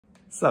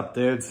What's up,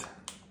 dudes?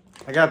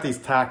 I got these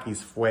Takis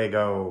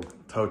Fuego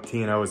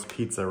Totinos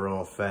pizza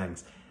roll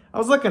things. I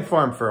was looking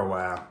for them for a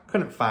while.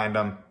 Couldn't find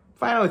them.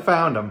 Finally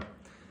found them.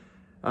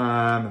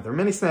 They're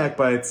mini snack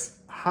bites,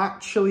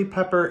 hot chili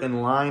pepper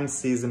and lime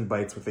seasoned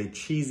bites with a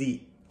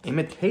cheesy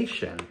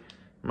imitation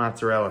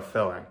mozzarella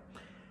filling.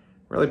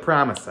 Really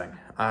promising.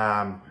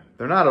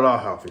 They're not at all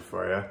healthy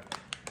for you,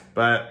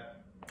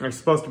 but they're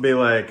supposed to be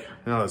like,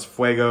 you know, those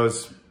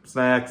Fuegos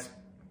snacks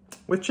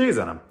with cheese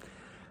in them.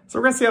 So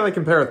we're gonna see how they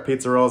compare with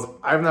pizza rolls.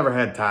 I've never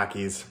had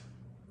Takis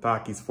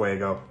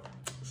Fuego.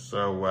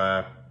 So,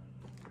 I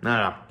don't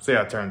know, see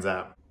how it turns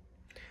out.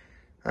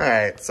 All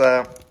right,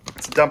 so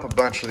let's dump a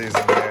bunch of these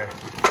in there.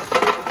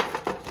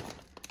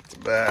 It's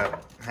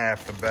about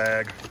half the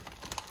bag.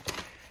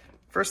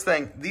 First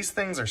thing, these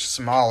things are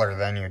smaller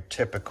than your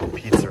typical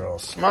pizza roll.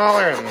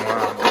 Smaller and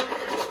longer.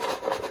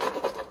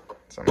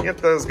 So I'm gonna get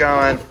those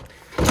going.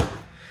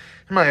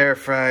 In my air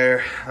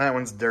fryer. That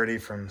one's dirty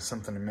from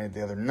something I made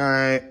the other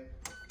night.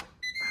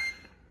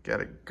 Got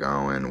it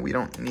going. We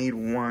don't need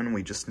one,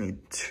 we just need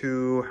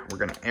two. We're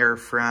gonna air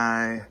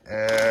fry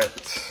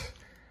at,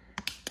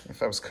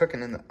 if I was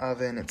cooking in the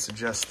oven, it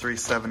suggests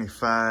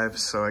 375,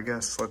 so I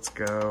guess let's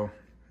go,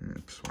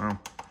 oops, well,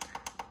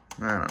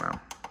 I don't know.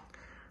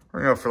 We're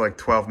gonna go for like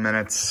 12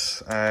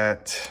 minutes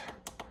at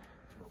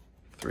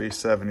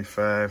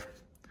 375.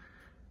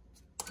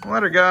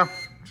 Let her go,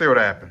 see what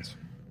happens.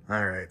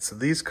 All right, so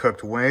these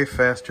cooked way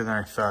faster than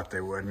I thought they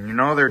would. And you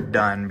know they're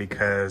done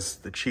because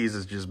the cheese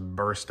is just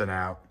bursting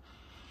out.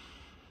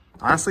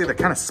 Honestly, they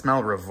kind of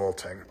smell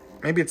revolting.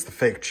 Maybe it's the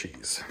fake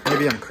cheese.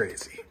 Maybe I'm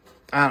crazy.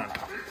 I don't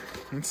know.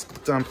 Let's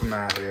dump them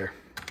out here.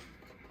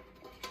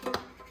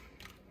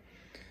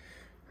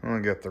 We'll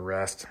get the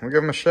rest. We'll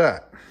give them a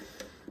shot.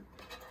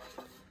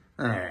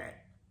 All right,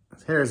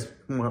 here's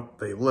what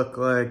they look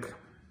like.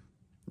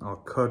 All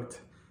cooked.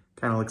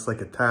 Kind of looks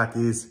like a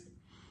Takis.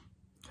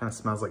 Kind of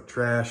smells like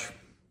trash.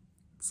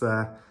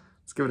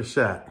 Let's give it a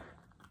shot.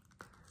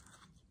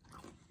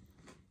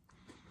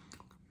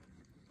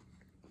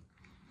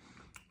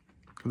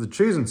 The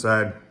cheese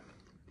inside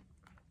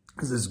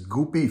is this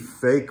goopy,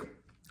 fake,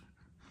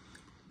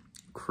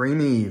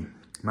 creamy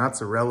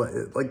mozzarella.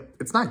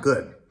 It's not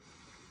good.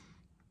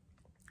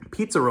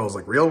 Pizza rolls,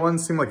 like real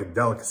ones, seem like a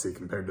delicacy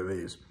compared to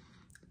these.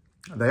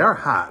 They are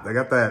hot. They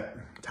got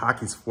that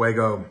Takis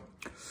Fuego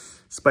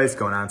spice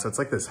going on. So it's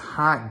like this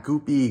hot,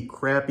 goopy,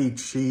 crappy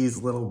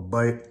cheese little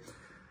bite.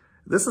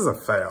 This is a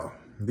fail.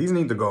 These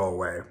need to go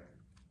away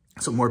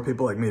so more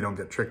people like me don't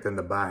get tricked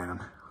into buying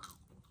them.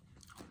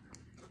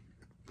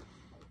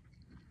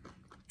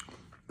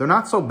 They're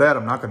not so bad.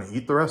 I'm not going to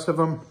eat the rest of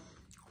them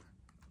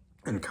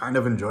and kind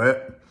of enjoy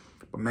it.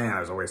 But man, it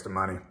was a waste of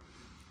money.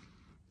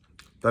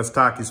 That's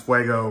Takis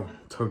Fuego,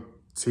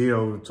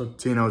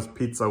 Totinos,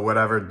 pizza,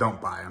 whatever.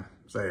 Don't buy them.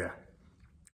 So yeah.